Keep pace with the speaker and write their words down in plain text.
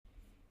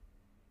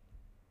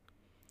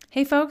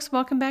Hey folks,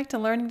 welcome back to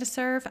Learning to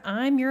Serve.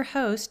 I'm your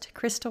host,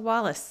 Krista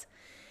Wallace.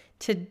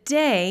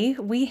 Today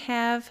we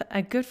have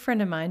a good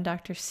friend of mine,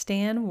 Dr.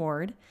 Stan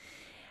Ward,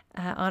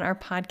 on our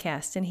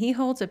podcast, and he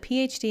holds a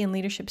PhD in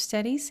leadership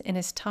studies and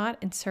has taught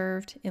and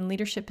served in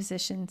leadership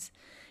positions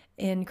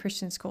in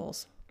Christian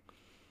schools.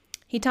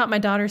 He taught my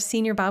daughter's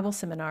senior Bible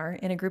seminar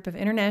in a group of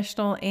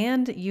international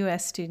and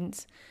U.S.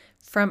 students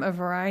from a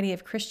variety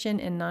of Christian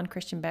and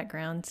non-Christian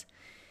backgrounds,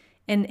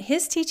 and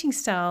his teaching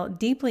style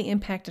deeply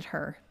impacted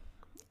her.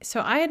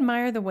 So I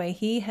admire the way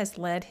he has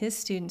led his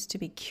students to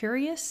be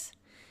curious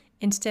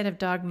instead of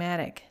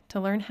dogmatic, to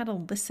learn how to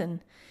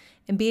listen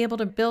and be able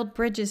to build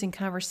bridges and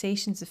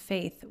conversations of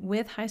faith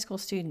with high school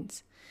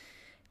students.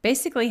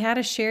 Basically, how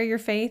to share your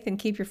faith and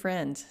keep your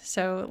friends.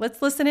 So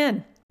let's listen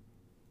in.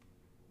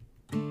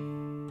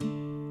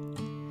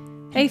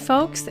 Hey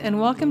folks, and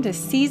welcome to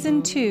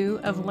Season 2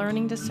 of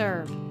Learning to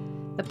Serve,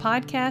 the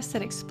podcast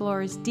that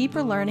explores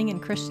deeper learning in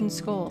Christian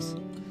schools.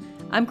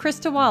 I'm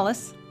Krista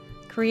Wallace,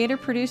 creator,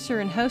 producer,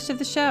 and host of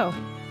the show.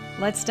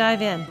 Let's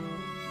dive in.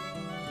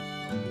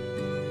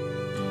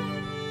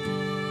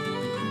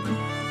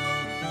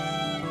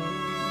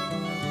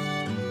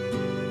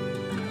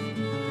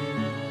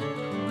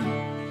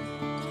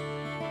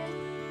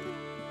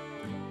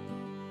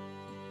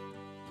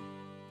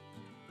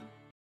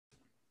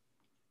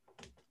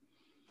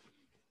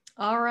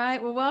 All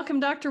right. Well, welcome,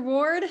 Dr.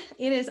 Ward.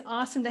 It is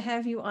awesome to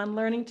have you on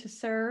Learning to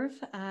Serve.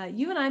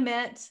 You and I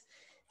met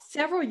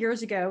several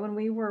years ago when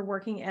we were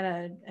working at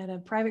a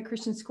private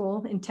Christian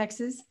school in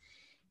Texas.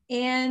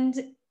 And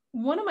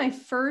one of my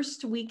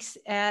first weeks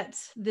at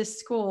this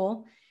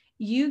school,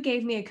 you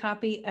gave me a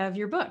copy of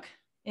your book,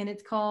 and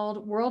it's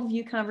called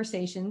Worldview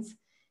Conversations: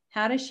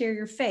 How to Share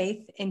Your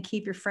Faith and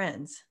Keep Your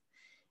Friends.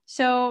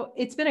 So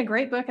it's been a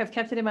great book. I've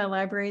kept it in my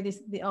library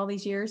all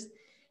these years.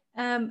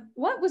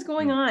 What was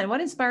going on?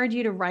 What inspired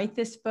you to write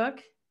this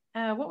book?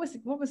 What's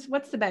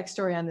the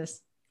backstory on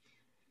this?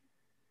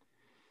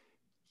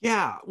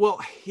 Yeah, well,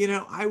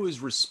 I was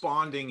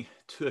responding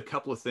to a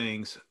couple of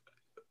things.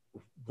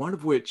 One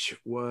of which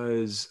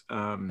was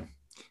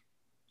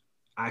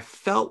I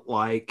felt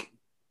like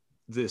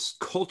this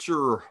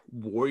culture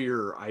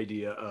warrior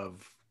idea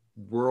of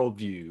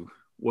worldview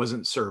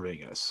wasn't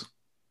serving us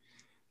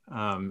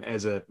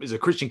as a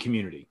Christian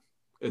community,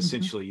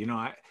 essentially.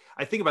 Mm-hmm.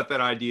 I think about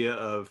that idea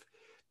of,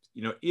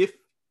 if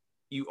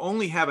you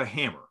only have a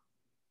hammer,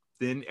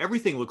 then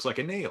everything looks like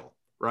a nail,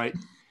 right?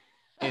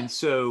 And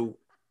so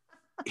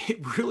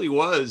it really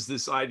was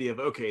this idea of,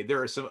 okay,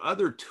 there are some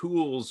other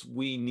tools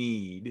we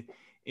need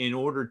in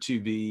order to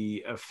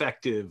be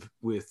effective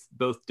with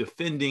both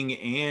defending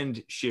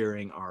and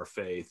sharing our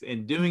faith,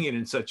 and doing it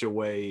in such a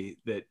way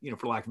that,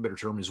 for lack of a better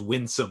term, is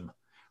winsome,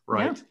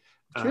 right?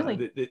 Yeah,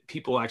 truly. That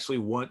people actually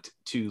want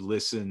to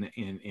listen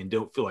and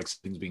don't feel like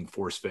something's being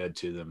force fed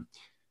to them.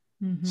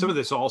 Mm-hmm. Some of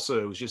this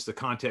also was just the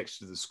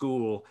context of the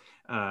school.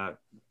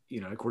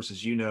 Of course,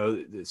 as you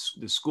know,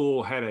 the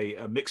school had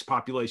a mixed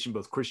population,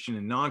 both Christian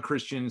and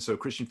non-Christian. So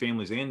Christian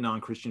families and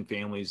non-Christian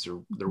families,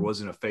 there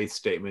wasn't a faith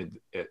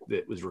statement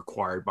that was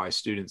required by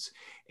students,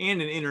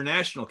 and an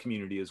international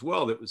community as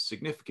well that was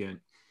significant.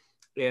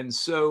 And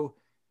so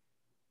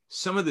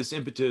some of this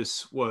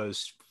impetus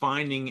was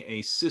finding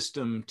a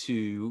system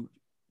to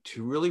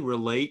really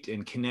relate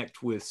and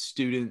connect with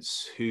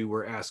students who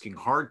were asking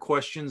hard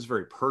questions,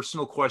 very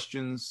personal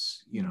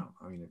questions.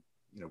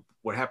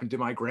 What happened to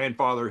my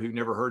grandfather who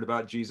never heard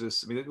about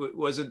Jesus? I mean, it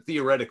wasn't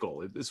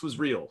theoretical. This was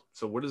real.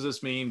 So what does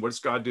this mean? What does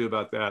God do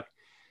about that?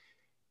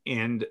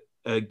 And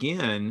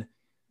again,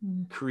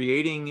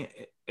 creating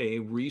a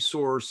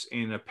resource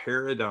and a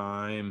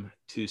paradigm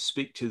to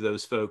speak to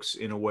those folks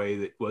in a way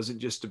that wasn't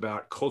just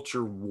about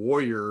culture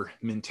warrior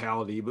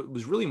mentality, but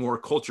was really more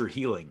culture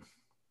healing.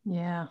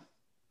 Yeah,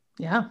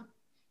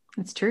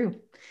 it's true.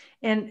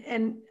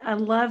 And I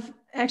love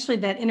actually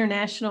that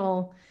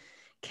international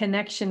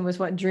connection was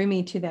what drew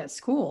me to that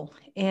school.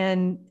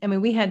 And I mean,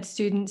 we had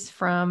students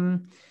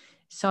from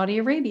Saudi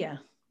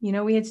Arabia,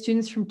 we had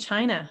students from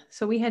China.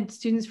 So we had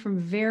students from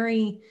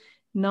very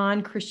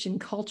non-Christian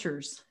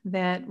cultures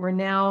that were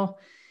now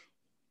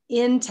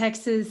in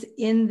Texas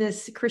in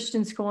this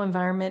Christian school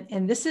environment.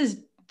 And this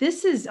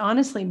is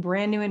honestly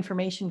brand new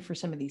information for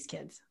some of these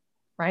kids,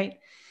 right?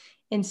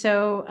 And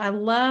so I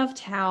loved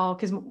how,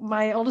 because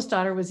my oldest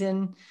daughter was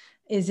in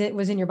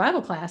your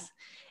Bible class,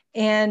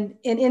 and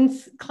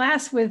in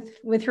class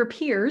with her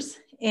peers.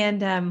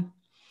 And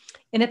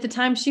at the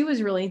time she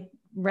was really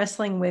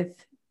wrestling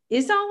with,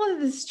 is all of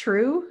this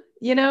true?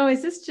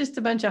 Is this just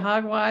a bunch of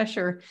hogwash?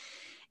 And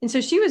so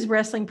she was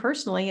wrestling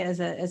personally as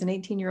an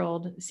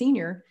 18-year-old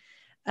senior.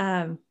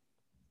 And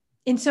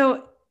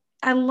so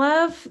I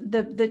love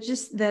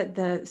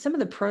some of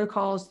the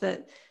protocols,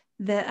 that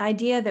the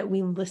idea that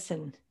we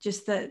listen,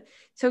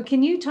 so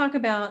can you talk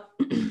about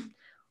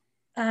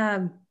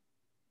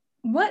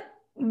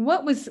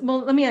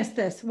let me ask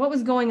this. What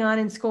was going on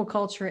in school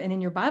culture and in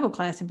your Bible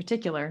class in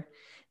particular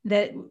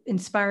that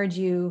inspired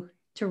you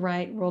to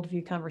write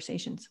Worldview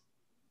Conversations?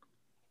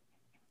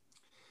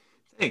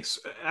 Thanks.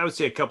 I would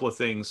say a couple of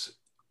things.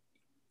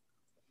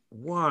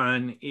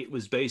 one, it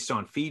was based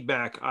on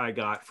feedback I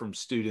got from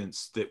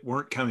students that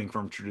weren't coming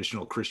from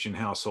traditional Christian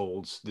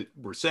households that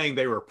were saying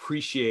they were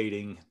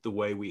appreciating the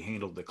way we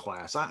handled the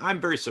class. I'm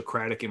very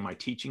Socratic in my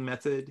teaching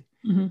method.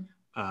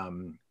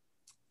 Um,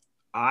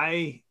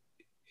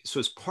 so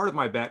as part of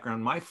my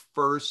background, my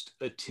first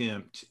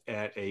attempt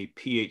at a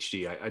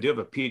PhD, I do have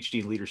a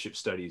PhD in leadership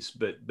studies,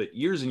 but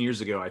years and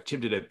years ago, I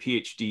attempted a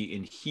PhD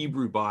in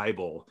Hebrew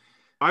Bible.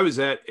 I was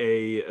at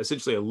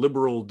essentially a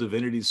liberal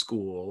divinity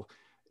school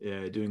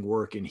doing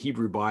work in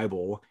Hebrew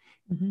Bible,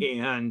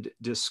 and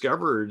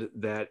discovered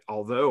that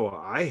although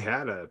I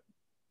had a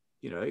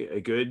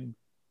good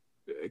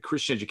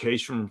Christian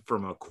education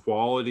from a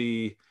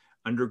quality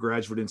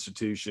undergraduate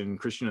institution,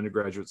 Christian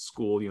undergraduate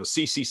school,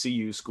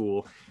 CCCU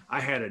school, I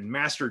had a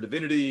Master of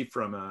Divinity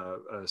from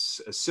a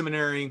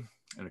seminary,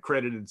 an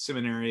accredited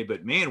seminary.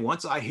 But man,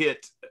 once I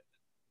hit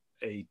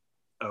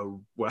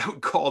what I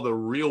would call the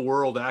real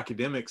world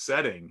academic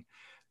setting,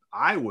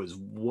 I was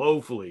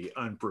woefully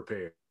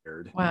unprepared.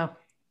 Wow.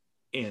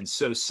 And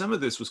so some of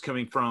this was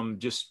coming from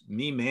just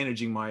me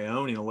managing my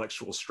own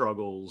intellectual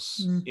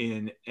struggles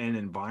in an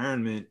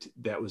environment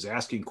that was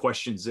asking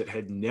questions that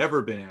had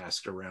never been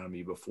asked around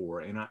me before.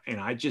 And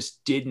I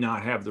just did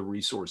not have the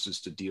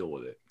resources to deal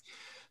with it.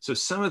 So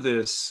some of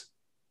this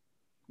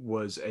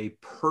was a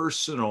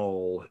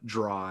personal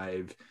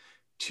drive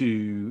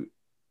to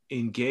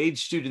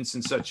engage students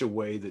in such a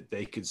way that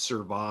they could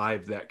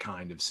survive that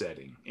kind of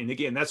setting. And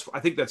again, I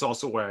think that's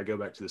also why I go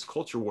back to this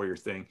culture warrior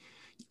thing.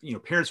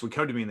 Parents would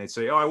come to me and they'd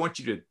say, "Oh, I want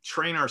you to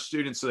train our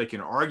students so they can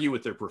argue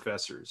with their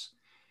professors."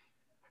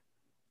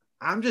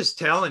 I'm just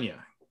telling you,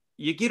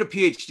 you get a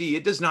PhD,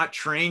 it does not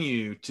train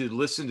you to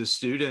listen to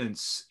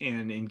students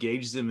and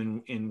engage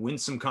them in win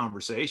some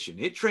conversation.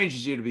 It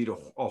trains you to be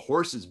a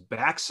horse's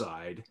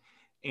backside,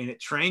 and it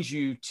trains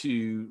you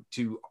to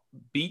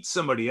beat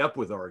somebody up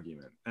with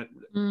argument.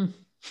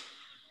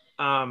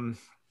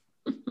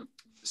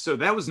 So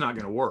that was not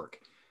going to work.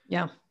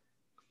 Yeah.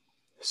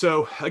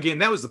 So again,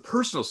 that was the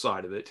personal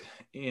side of it.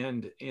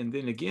 And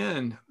then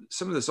again,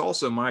 some of this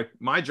also,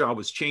 my job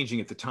was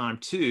changing at the time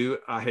too.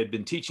 I had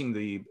been teaching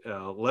the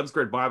 11th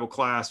grade Bible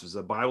class, was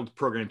a Bible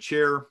program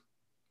chair,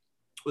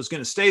 was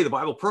going to stay the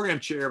Bible program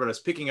chair, but I was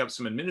picking up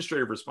some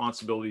administrative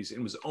responsibilities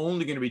and was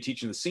only going to be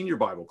teaching the senior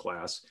Bible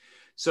class.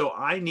 So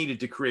I needed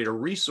to create a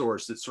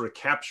resource that sort of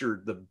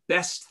captured the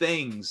best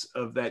things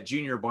of that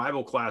junior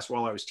Bible class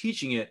while I was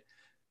teaching it,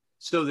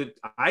 so that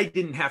I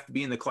didn't have to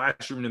be in the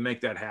classroom to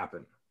make that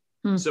happen.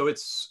 So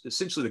it's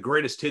essentially the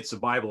greatest hits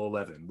of Bible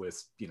 11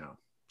 with,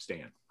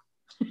 Stan.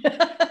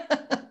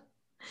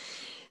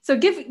 So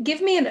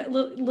give me a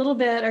little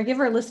bit, or give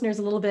our listeners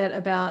a little bit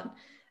about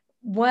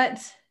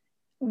what's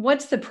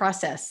the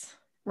process,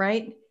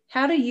 right?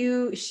 How do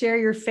you share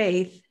your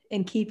faith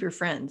and keep your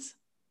friends?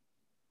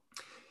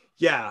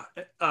 Yeah.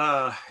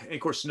 And of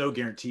course, no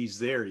guarantees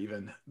there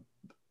even.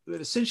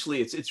 But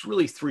essentially, it's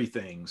really three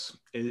things.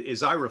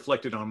 As I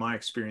reflected on my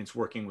experience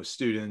working with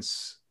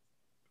students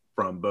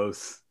from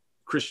both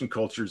Christian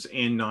cultures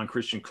and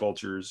non-Christian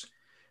cultures,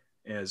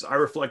 as I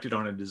reflected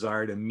on a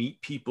desire to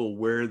meet people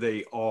where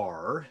they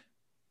are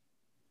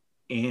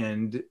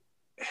and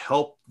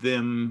help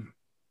them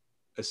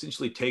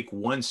essentially take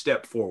one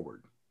step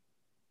forward.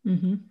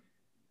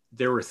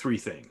 There were three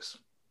things.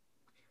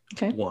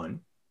 Okay.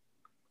 One,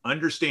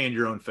 understand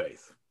your own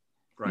faith,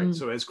 right?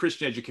 So as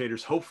Christian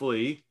educators,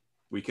 hopefully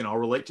we can all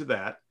relate to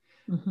that.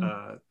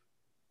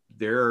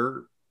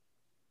 There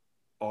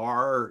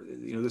are,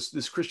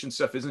 this Christian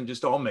stuff isn't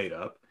just all made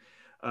up.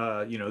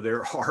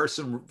 There are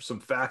some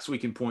facts we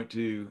can point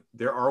to.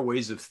 There are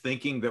ways of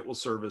thinking that will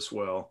serve us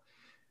well.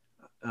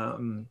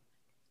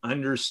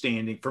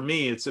 Understanding, for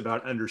me, it's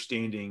about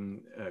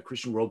understanding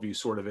Christian worldview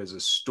sort of as a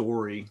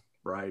story,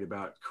 right?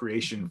 About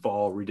creation,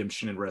 fall,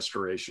 redemption, and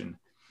restoration.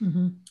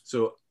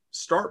 So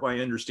start by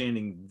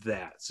understanding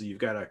that. So you've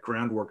got a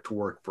groundwork to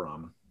work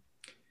from.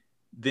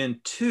 Then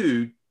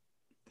two,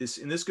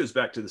 this goes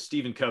back to the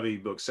Stephen Covey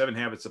book, 7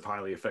 Habits of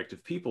Highly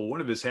Effective People. One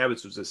of his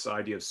habits was this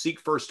idea of seek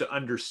first to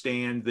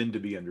understand, then to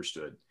be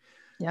understood.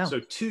 Yeah. So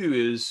two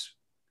is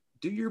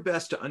do your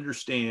best to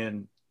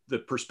understand the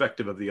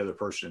perspective of the other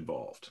person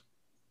involved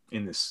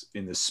in this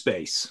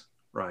space,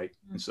 right?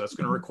 And so that's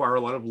going to require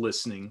a lot of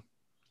listening.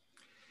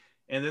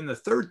 And then the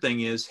third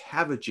thing is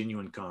have a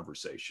genuine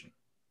conversation.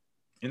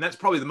 And that's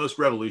probably the most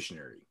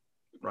revolutionary,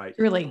 right?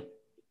 Really.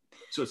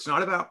 So it's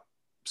not about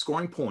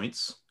scoring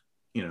points,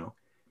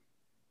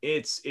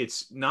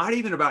 it's not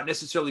even about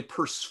necessarily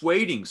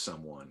persuading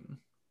someone.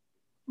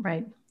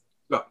 Right.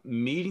 It's about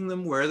meeting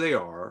them where they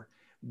are,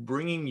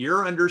 bringing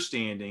your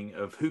understanding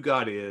of who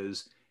God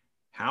is,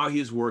 how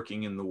he is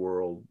working in the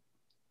world,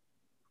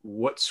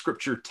 what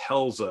scripture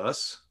tells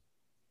us,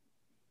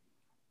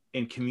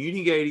 and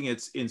communicating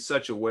it in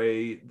such a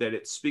way that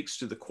it speaks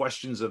to the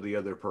questions of the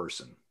other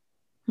person.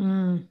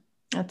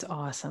 That's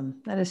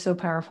awesome. That is so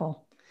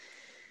powerful.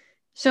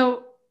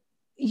 So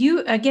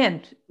you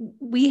had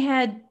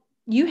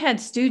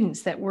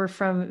students that were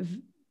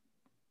from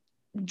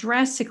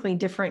drastically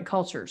different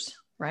cultures,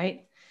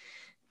 right?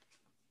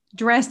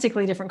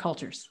 Drastically different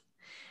cultures.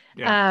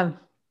 Yeah.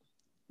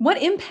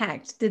 What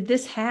impact did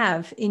this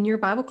have in your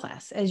Bible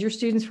class as your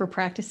students were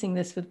practicing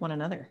this with one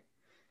another?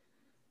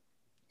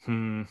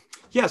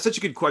 Yeah, such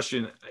a good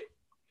question.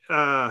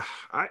 I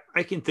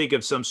can think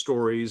of some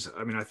stories.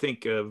 I mean, I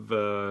think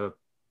of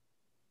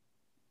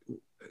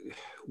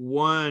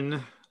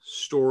one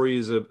story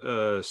is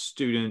a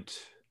student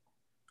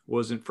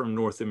wasn't from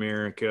North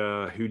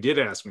America who did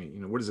ask me,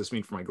 what does this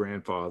mean for my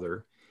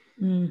grandfather?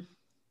 Mm.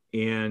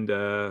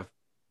 And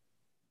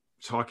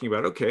talking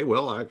about, okay,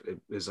 well,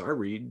 as I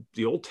read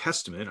the Old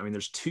Testament, I mean,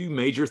 there's two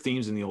major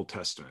themes in the Old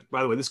Testament.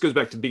 By the way, this goes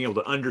back to being able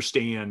to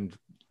understand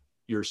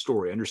your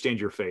story, understand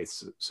your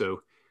faith.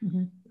 So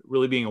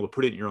really being able to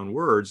put it in your own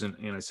words. And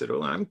I said,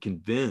 well, I'm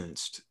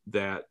convinced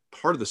that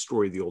part of the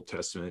story of the Old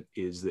Testament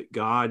is that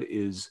God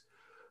is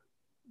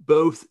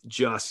both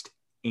just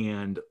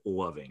and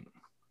loving.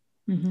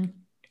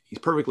 He's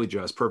perfectly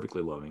just,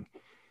 perfectly loving.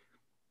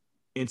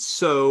 And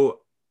so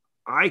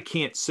I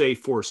can't say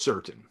for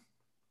certain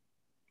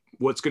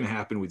what's going to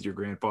happen with your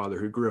grandfather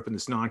who grew up in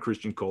this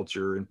non-Christian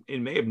culture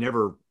and may have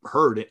never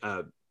heard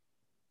a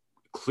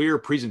clear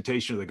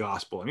presentation of the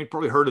gospel. I mean,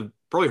 probably heard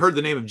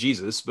the name of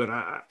Jesus, but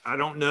I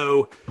don't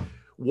know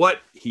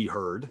what he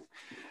heard.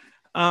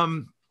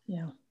 I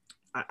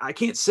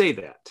can't say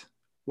that.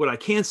 What I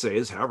can say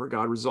is, however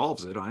God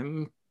resolves it,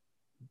 I'm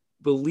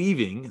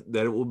believing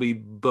that it will be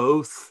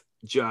both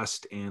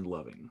just and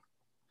loving.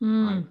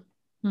 Right?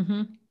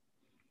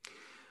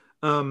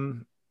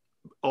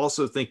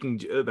 Also thinking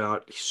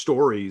about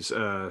stories.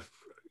 I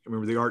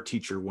remember the art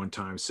teacher one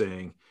time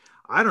saying,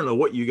 I don't know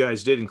what you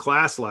guys did in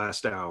class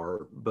last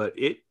hour, but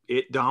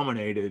it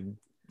dominated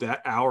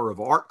that hour of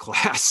art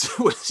class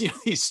with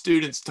these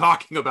students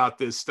talking about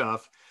this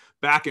stuff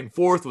back and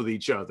forth with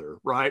each other,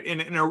 right?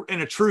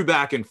 In a true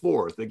back and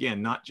forth.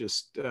 Again, not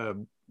just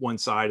one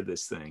side of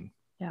this thing.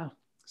 Yeah.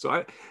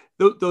 So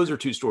those are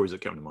two stories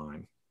that come to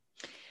mind.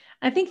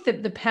 I think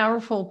that the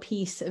powerful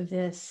piece of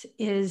this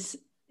is,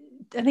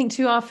 I think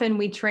too often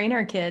we train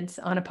our kids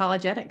on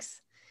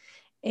apologetics,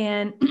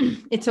 and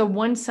it's a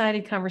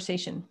one-sided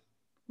conversation,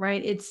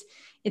 right? It's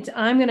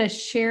I'm going to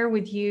share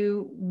with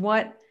you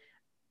what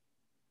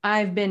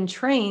I've been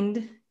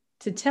trained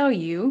to tell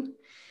you,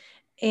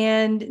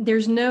 and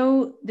there's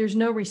no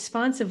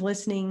responsive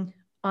listening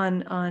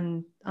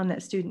on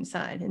that student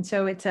side. And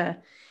so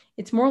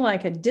it's more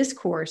like a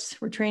discourse.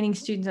 We're training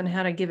students on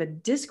how to give a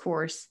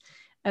discourse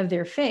of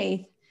their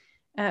faith,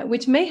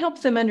 which may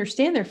help them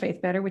understand their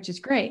faith better, which is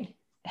great.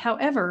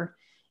 However,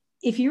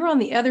 if you're on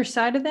the other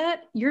side of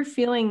that, you're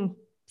feeling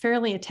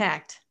fairly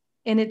attacked,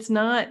 and it's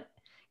not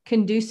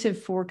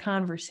conducive for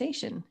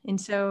conversation.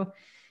 And so,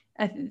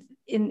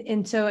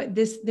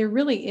 there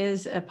really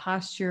is a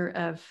posture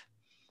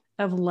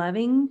of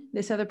loving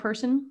this other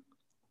person,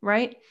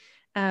 right?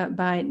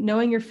 By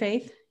knowing your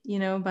faith,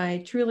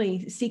 by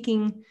truly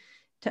seeking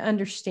to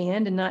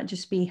understand and not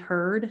just be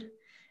heard,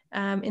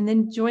 and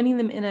then joining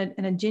them in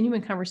a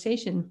genuine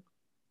conversation.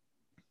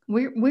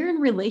 We're in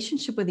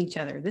relationship with each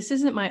other. This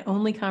isn't my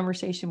only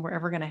conversation we're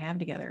ever going to have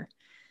together.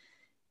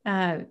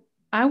 I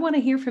want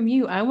to hear from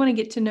you. I want to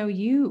get to know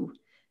you.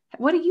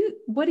 How do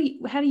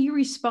you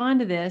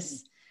respond to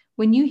this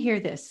when you hear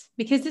this?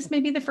 Because this may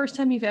be the first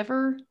time you've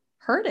ever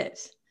heard it.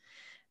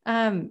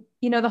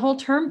 The whole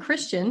term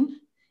Christian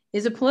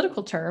is a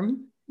political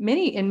term.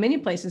 In many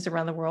places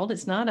around the world,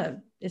 it's not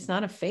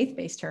a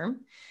faith-based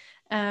term.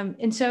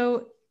 And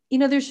so,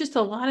 there's just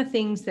a lot of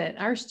things that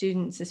our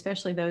students,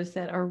 especially those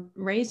that are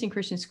raised in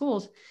Christian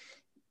schools,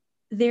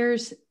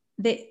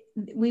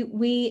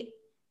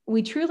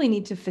 we truly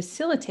need to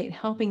facilitate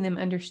helping them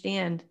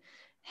understand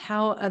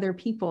how other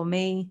people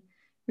may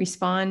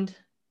respond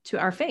to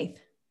our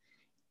faith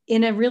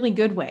in a really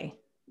good way,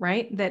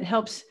 right? That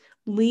helps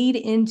lead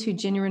into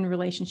genuine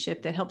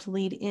relationship, that helps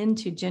lead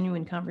into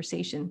genuine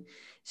conversation,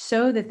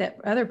 so that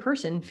other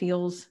person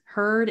feels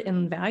heard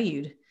and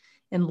valued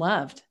and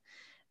loved.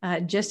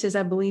 Just as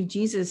I believe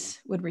Jesus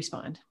would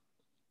respond.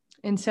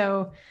 And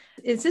so,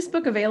 is this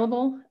book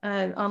available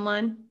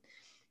online?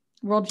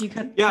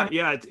 Worldview?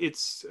 Yeah.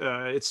 It's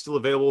still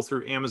available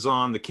through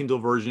Amazon. The Kindle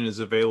version is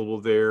available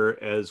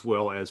there, as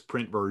well as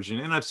print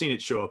version. And I've seen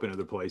it show up in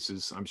other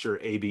places. I'm sure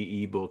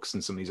ABE Books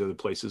and some of these other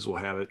places will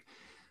have it.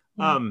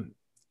 Yeah.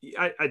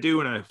 I do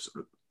want to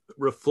sort of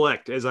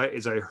reflect as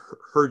I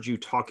heard you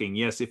talking.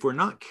 Yes, if we're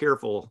not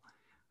careful,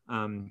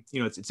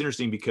 it's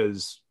interesting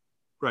because,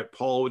 right,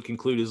 Paul would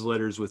conclude his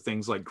letters with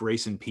things like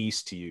grace and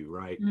peace to you,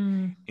 right?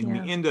 And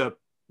we end up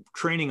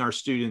training our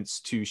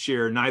students to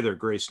share neither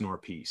grace nor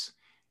peace.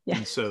 Yeah.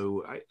 And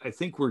so I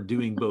think we're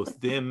doing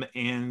both them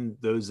and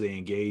those they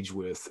engage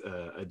with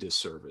a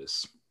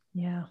disservice.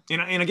 Yeah.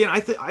 And again,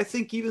 I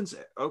think even,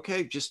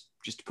 okay, just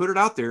to put it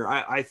out there,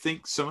 I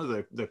think some of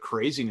the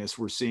craziness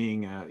we're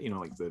seeing,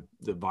 like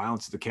the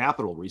violence at the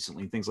Capitol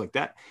recently, things like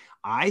that,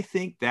 I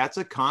think that's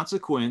a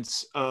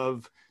consequence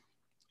of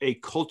a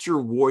culture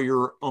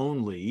warrior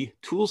only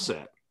tool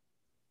set.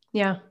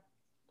 Yeah.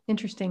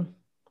 Interesting.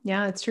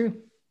 Yeah, that's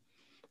true.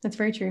 That's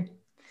very true.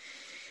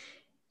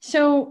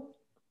 So,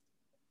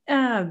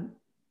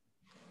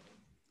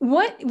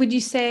 what would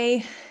you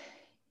say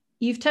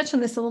you've touched on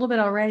this a little bit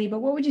already,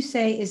 but what would you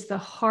say is the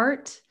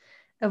heart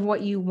of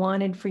what you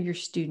wanted for your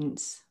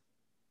students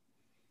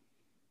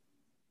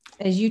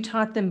as you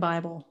taught them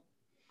Bible?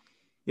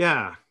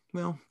 Yeah,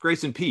 well,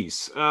 grace and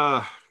peace.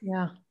 Yeah.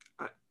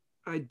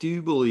 I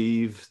do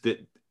believe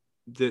that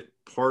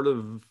part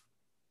of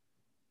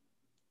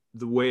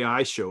the way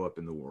I show up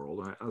in the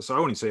world, so I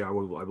wouldn't say I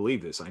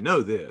believe this. I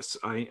know this.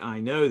 I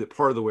know that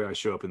part of the way I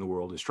show up in the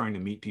world is trying to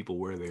meet people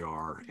where they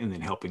are and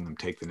then helping them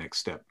take the next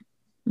step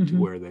to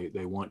where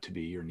they want to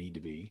be or need to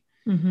be.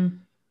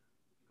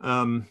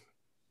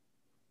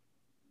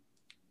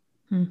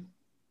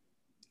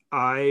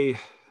 I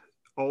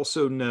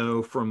also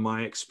know from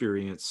my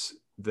experience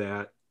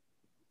that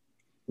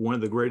one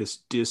of the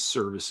greatest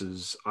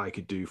disservices I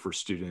could do for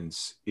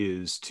students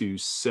is to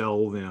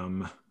sell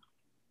them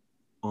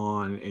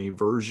on a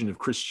version of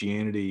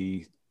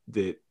Christianity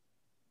that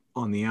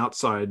on the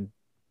outside,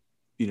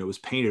 was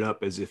painted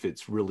up as if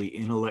it's really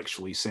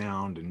intellectually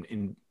sound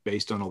and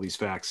based on all these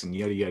facts and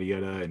yada, yada,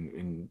 yada,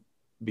 and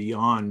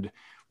beyond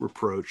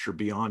reproach or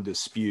beyond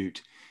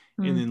dispute.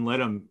 And then let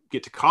them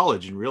get to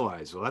college and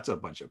realize, well, that's a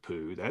bunch of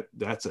poo.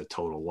 That's a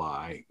total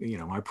lie.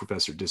 My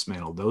professor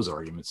dismantled those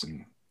arguments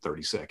in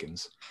 30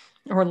 seconds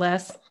or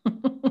less.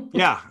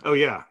 Yeah. Oh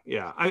yeah.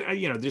 Yeah. I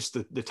just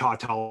the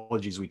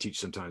tautologies we teach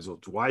sometimes. Well,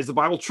 why is the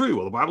Bible true?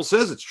 Well, the Bible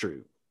says it's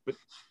true, but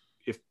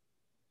if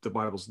the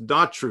Bible's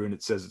not true and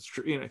it says it's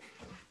true,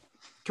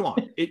 come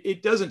on.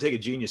 It doesn't take a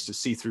genius to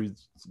see through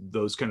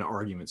those kind of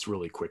arguments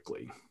really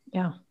quickly.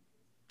 Yeah.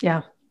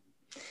 Yeah.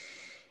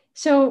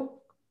 So,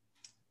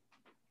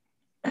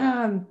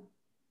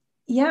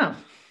 yeah.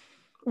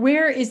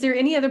 Where is there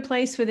any other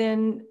place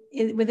within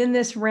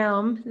this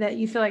realm that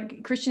you feel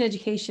like Christian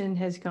education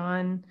has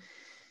gone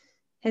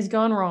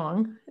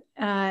wrong,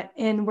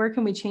 and where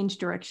can we change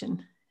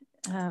direction,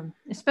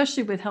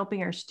 especially with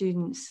helping our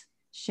students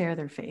share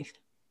their faith?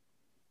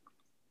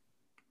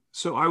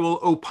 So I will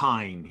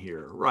opine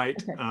here, right?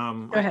 Okay.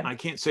 Go ahead. I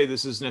can't say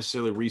this is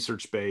necessarily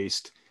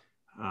research-based.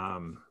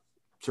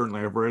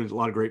 Certainly, I've read a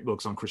lot of great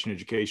books on Christian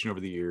education over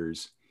the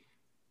years.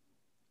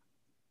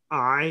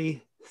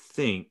 I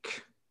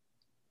think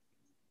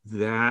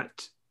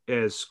that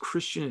as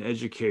Christian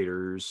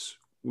educators,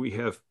 we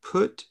have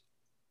put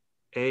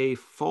a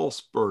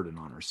false burden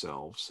on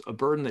ourselves, a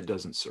burden that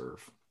doesn't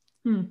serve.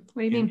 What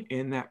do you mean?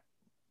 And that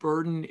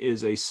burden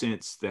is a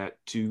sense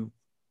that to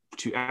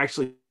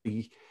actually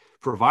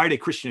provide a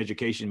Christian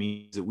education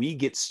means that we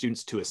get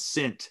students to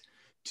assent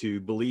to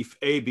belief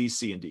A, B,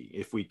 C, and D.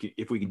 If we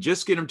can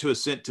just get them to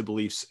assent to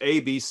beliefs A,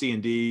 B, C,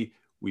 and D,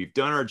 we've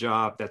done our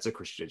job. That's a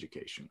Christian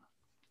education.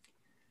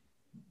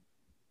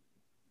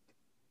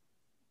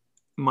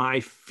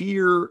 My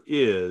fear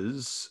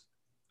is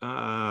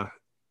that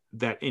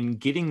in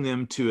getting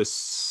them to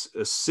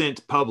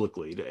assent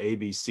publicly to A,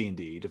 B, C, and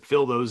D, to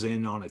fill those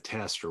in on a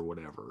test or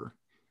whatever,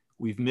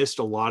 we've missed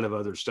a lot of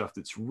other stuff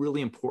that's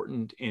really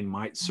important and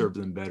might serve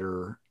them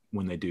better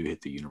when they do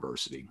hit the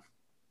university.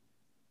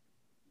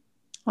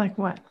 Like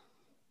what?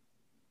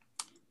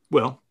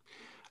 Well,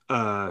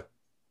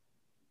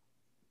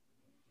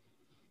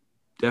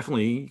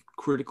 definitely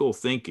critical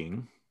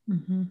thinking.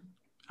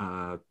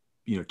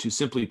 To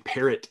simply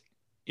parrot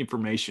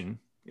information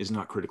is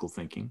not critical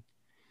thinking.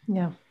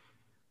 Yeah.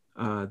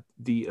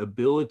 The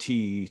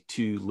ability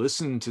to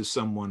listen to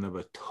someone of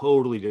a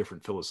totally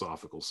different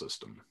philosophical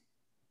system,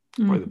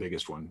 probably the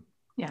biggest one.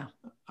 Yeah.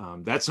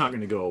 That's not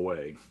going to go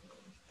away.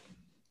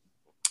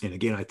 And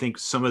again, I think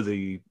some of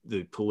the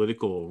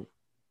political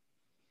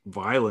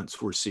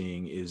violence we're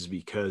seeing is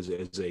because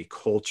as a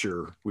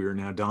culture, we are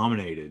now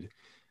dominated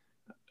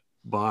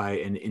by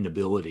an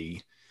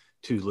inability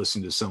to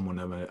listen to someone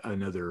of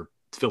another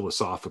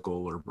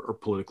philosophical or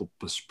political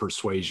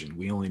persuasion.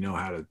 We only know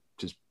how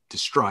to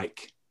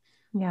strike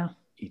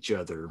each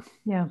other.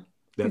 Yeah.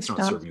 That's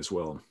not serving us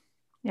well.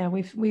 Yeah.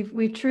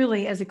 We've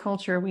truly, as a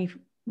culture, we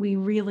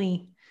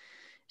really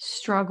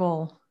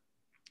struggle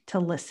to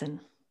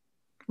listen,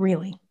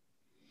 really.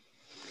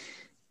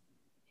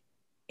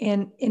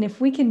 And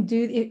if we can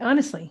do it,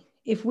 honestly,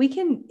 if we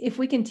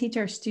can teach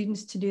our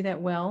students to do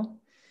that well,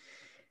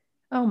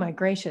 oh my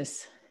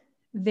gracious,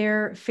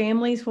 their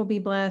families will be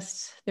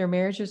blessed, their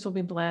marriages will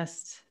be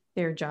blessed,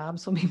 their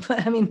jobs will be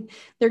blessed. I mean,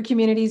 their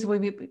communities will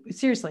be,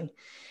 seriously.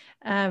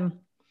 And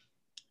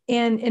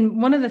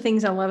one of the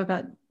things I love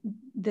about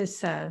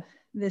this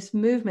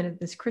movement of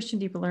this Christian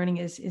deeper learning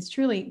is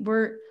truly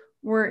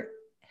we're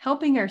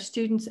helping our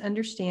students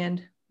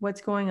understand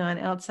what's going on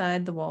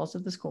outside the walls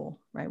of the school,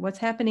 right? What's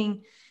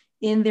happening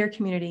in their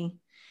community.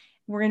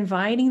 We're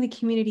inviting the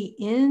community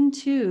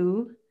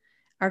into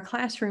our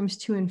classrooms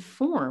to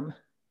inform,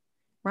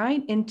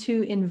 right? And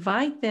to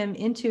invite them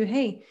into,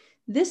 hey,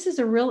 this is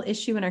a real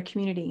issue in our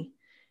community.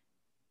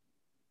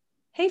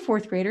 Hey,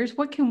 fourth graders,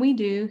 what can we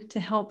do to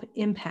help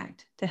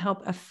impact, to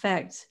help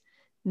affect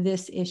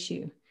this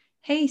issue?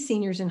 Hey,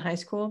 seniors in high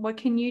school, what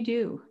can you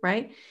do,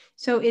 right?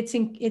 So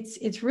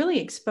it's really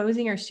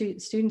exposing our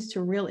students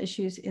to real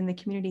issues in the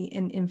community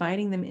and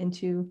inviting them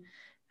into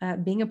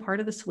being a part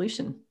of the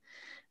solution.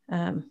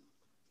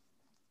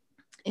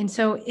 And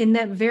so in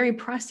that very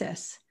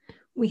process,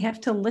 we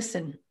have to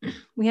listen.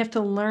 We have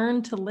to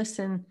learn to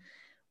listen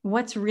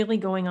what's really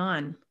going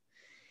on,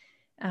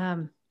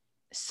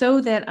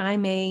 so that I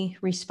may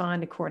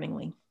respond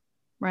accordingly,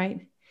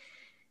 right?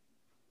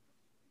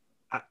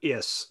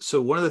 Yes.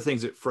 So one of the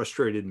things that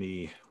frustrated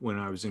me when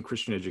I was in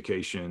Christian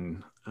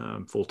education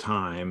full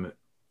time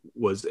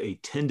was a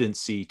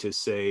tendency to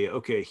say,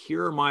 okay,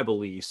 here are my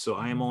beliefs. So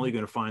I am only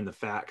going to find the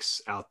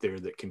facts out there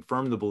that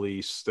confirm the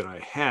beliefs that I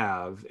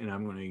have, and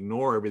I'm going to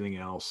ignore everything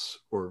else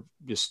or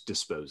just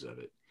dispose of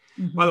it.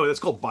 Mm-hmm. By the way, that's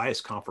called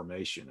bias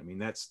confirmation. I mean,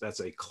 that's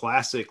a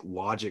classic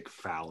logic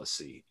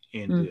fallacy,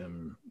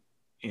 and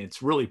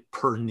it's really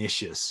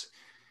pernicious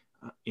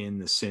in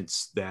the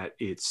sense that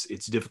it's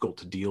difficult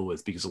to deal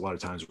with, because a lot of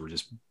times we're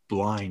just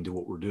blind to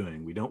what we're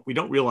doing. We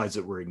don't realize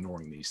that we're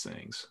ignoring these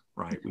things,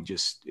 right?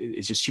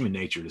 It's just human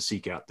nature to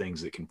seek out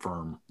things that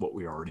confirm what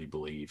we already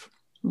believe.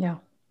 Yeah,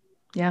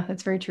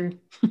 that's very true.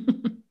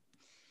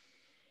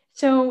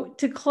 So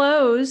to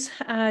close,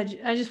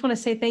 I just want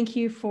to say thank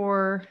you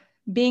for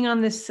being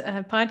on this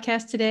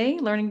podcast today,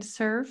 Learning to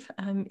Serve.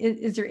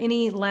 Is there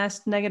any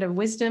last nugget of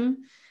wisdom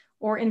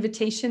or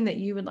invitation that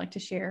you would like to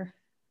share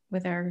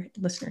with our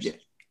listeners?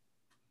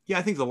 Yeah,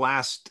 I think the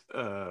last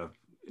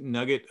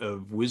nugget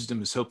of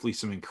wisdom is hopefully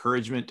some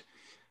encouragement.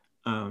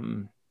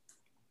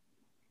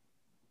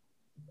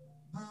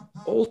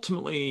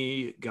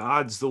 Ultimately,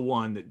 God's the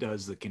one that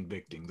does the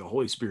convicting. The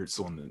Holy Spirit's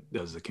the one that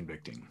does the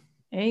convicting.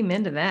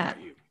 Amen to that.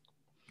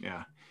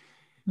 Yeah.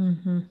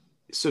 Mm-hmm.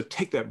 So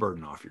take that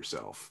burden off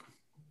yourself.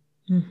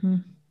 Mm-hmm.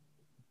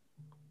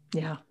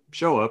 Yeah.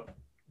 Show up,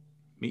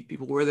 meet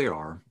people where they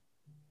are,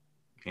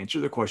 answer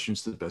their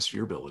questions to the best of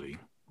your ability,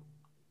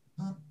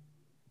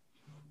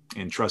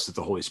 and trust that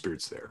the Holy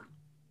Spirit's there.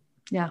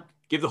 Yeah.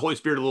 Give the Holy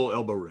Spirit a little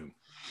elbow room.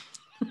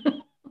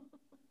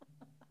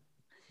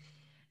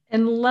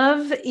 And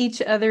love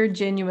each other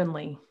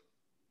genuinely.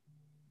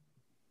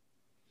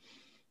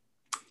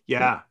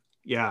 Yeah.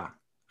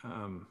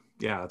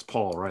 It's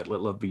Paul, right?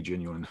 Let love be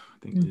genuine. I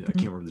think I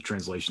can't remember the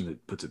translation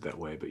that puts it that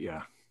way, but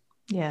yeah.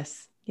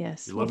 Yes. Your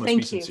love must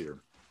be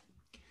sincere.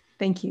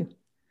 Thank you.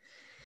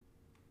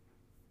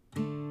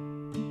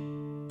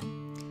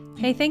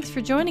 Hey, thanks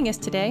for joining us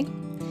today.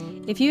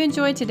 If you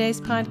enjoyed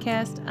today's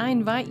podcast, I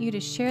invite you to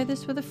share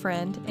this with a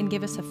friend and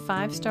give us a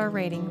 5-star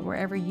rating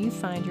wherever you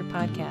find your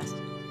podcast.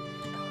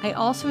 I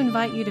also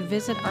invite you to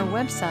visit our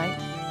website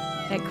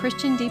at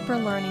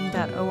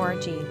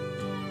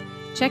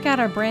christiandeeperlearning.org. Check out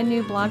our brand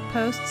new blog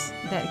posts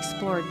that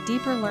explore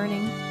deeper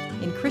learning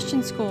in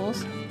Christian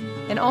schools,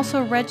 and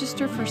also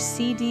register for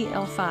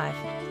CDL5,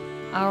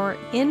 our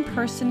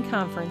in-person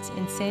conference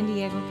in San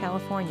Diego,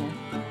 California,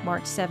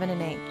 March 7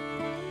 and 8.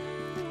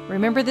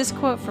 Remember this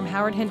quote from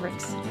Howard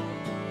Hendricks: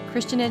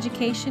 "Christian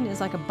education is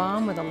like a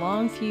bomb with a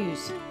long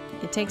fuse.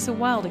 It takes a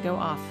while to go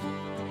off."